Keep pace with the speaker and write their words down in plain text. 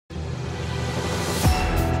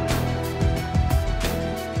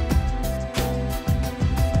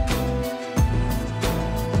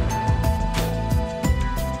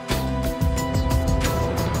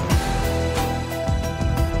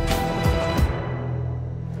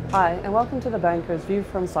Hi, and welcome to the Banker's View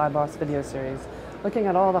from Sibos video series, looking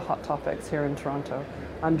at all the hot topics here in Toronto.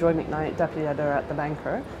 I'm Joy Macknight, Deputy Editor at The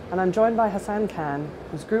Banker, and I'm joined by Hasan Khan,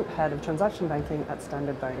 who's Group Head of Transaction Banking at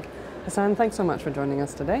Standard Bank. Hasan, thanks so much for joining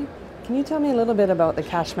us today. Can you tell me a little bit about the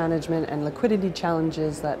cash management and liquidity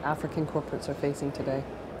challenges that African corporates are facing today?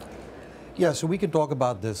 Yeah, so we can talk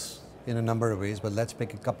about this in a number of ways, but let's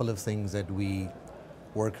pick a couple of things that we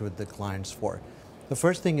work with the clients for. The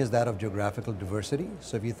first thing is that of geographical diversity.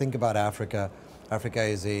 So if you think about Africa, Africa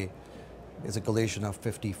is a collation of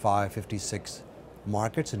 55, 56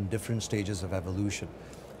 markets in different stages of evolution.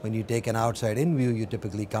 When you take an outside-in view, you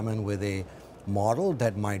typically come in with a model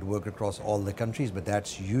that might work across all the countries, but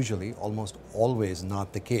that's usually, almost always,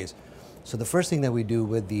 not the case. So the first thing that we do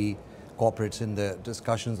with the corporates in the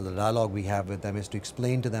discussions or the dialogue we have with them is to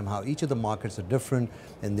explain to them how each of the markets are different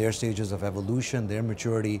in their stages of evolution, their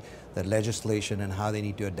maturity, their legislation, and how they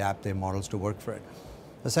need to adapt their models to work for it.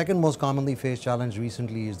 The second most commonly faced challenge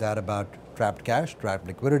recently is that about trapped cash, trapped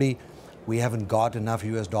liquidity. We haven't got enough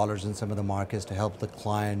US dollars in some of the markets to help the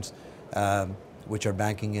clients which are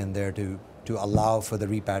banking in there to allow for the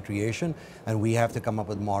repatriation, and we have to come up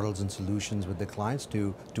with models and solutions with the clients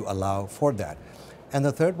to allow for that. And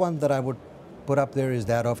the third one that I would put up there is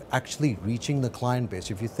that of actually reaching the client base.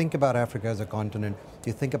 If you think about Africa as a continent,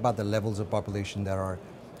 you think about the levels of population that are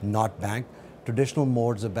not banked. Traditional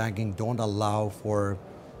modes of banking don't allow for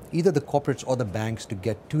either the corporates or the banks to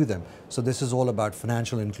get to them. So this is all about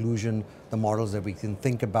financial inclusion, the models that we can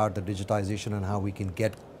think about, the digitization, and how we can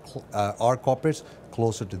get our corporates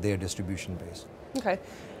closer to their distribution base. Okay.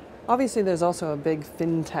 Obviously, there's also a big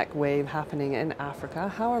fintech wave happening in Africa.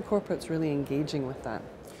 How are corporates really engaging with that?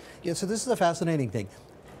 Yeah, so this is a fascinating thing.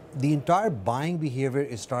 The entire buying behavior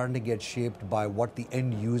is starting to get shaped by what the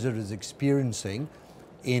end user is experiencing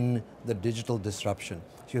in the digital disruption.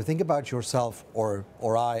 So you think about yourself or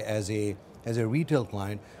I as a retail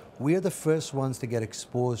client, we're the first ones to get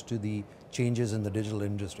exposed to the changes in the digital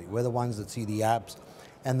industry. We're the ones that see the apps.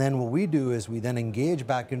 And then what we do is we then engage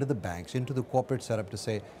back into the banks, into the corporate setup to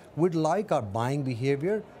say, we'd like our buying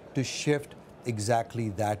behavior to shift exactly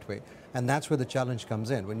that way. And that's where the challenge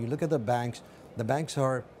comes in. When you look at the banks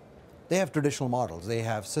they have traditional models. They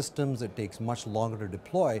have systems that takes much longer to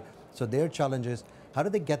deploy. So their challenge is, how do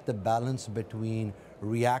they get the balance between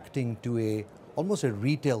reacting to almost a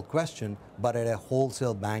retail question, but at a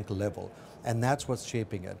wholesale bank level? And that's what's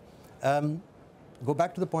shaping it. Go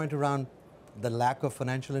back to the point around the lack of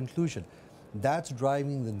financial inclusion. That's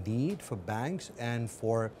driving the need for banks and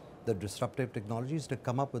for the disruptive technologies to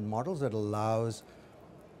come up with models that allows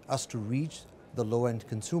us to reach the low-end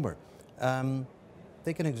consumer.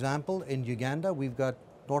 Take an example, in Uganda, we've got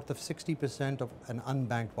north of 60% of an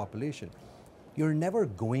unbanked population. You're never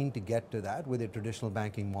going to get to that with a traditional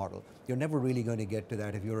banking model. You're never really going to get to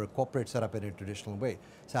that if you're a corporate set up in a traditional way.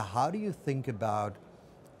 So how do you think about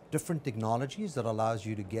different technologies that allows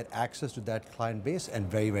you to get access to that client base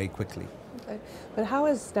and very, very quickly? Okay. But how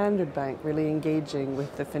is Standard Bank really engaging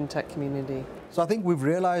with the fintech community? So I think we've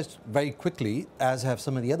realized very quickly, as have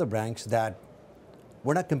some of the other banks, that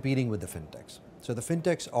we're not competing with the fintechs. So the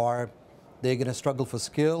fintechs they're going to struggle for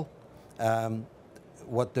skill.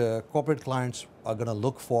 What the corporate clients are going to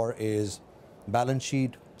look for is balance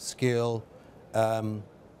sheet, skill,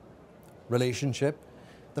 relationship.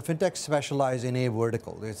 The fintechs specialize in a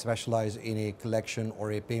vertical. They specialize in a collection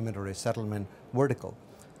or a payment or a settlement vertical.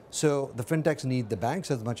 So the fintechs need the banks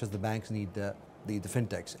as much as the banks need the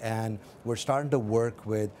fintechs. And we're starting to work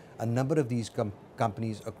with a number of these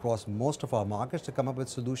companies across most of our markets to come up with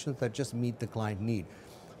solutions that just meet the client need.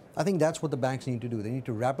 I think that's what the banks need to do. They need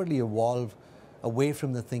to rapidly evolve away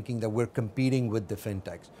from the thinking that we're competing with the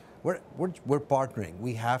fintechs. We're partnering.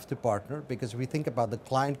 We have to partner, because if we think about the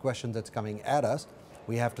client question that's coming at us,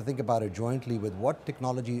 we have to think about it jointly with what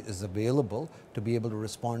technology is available to be able to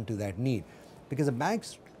respond to that need. Because the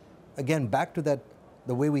banks, again, back to that,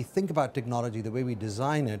 the way we think about technology, the way we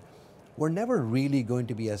design it, we're never really going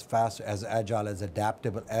to be as fast, as agile, as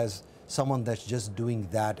adaptable as someone that's just doing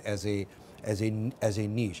that as a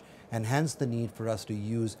niche. And hence the need for us to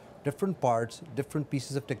use different parts, different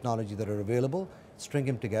pieces of technology that are available, string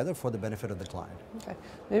them together for the benefit of the client. Okay.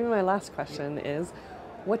 Maybe my last question is,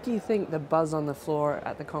 what do you think the buzz on the floor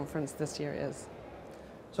at the conference this year is?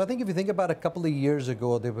 So I think if you think about a couple of years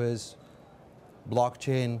ago, there was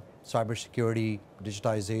blockchain, cybersecurity,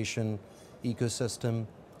 digitization, ecosystem,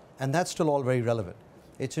 and that's still all very relevant.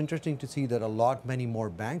 It's interesting to see that many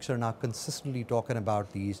more banks are now consistently talking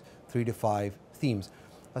about these 3 to 5 themes.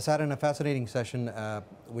 I sat in a fascinating session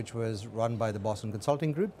which was run by the Boston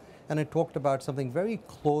Consulting Group, and it talked about something very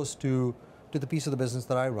close to to the piece of the business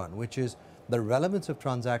that I run, which is the relevance of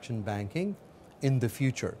transaction banking in the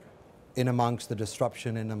future, in amongst the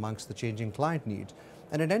disruption, in amongst the changing client needs.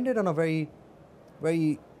 And it ended on a very,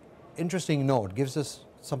 very interesting note, gives us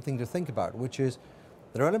something to think about, which is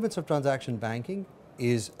the relevance of transaction banking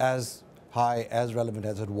is as high, as relevant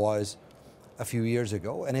as it was a few years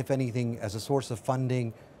ago. And if anything, as a source of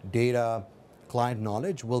funding, data, client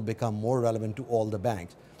knowledge will become more relevant to all the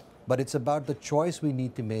banks. But it's about the choice we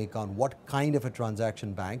need to make on what kind of a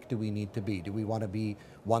transaction bank do we need to be. Do we want to be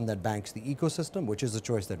one that banks the ecosystem, which is the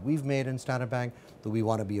choice that we've made in Standard Bank? Do we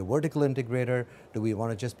want to be a vertical integrator? Do we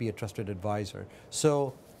want to just be a trusted advisor?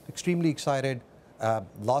 So extremely excited,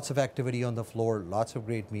 lots of activity on the floor, lots of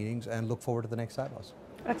great meetings, and look forward to the next Sibos.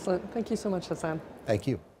 Excellent. Thank you so much, Hasan. Thank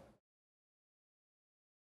you.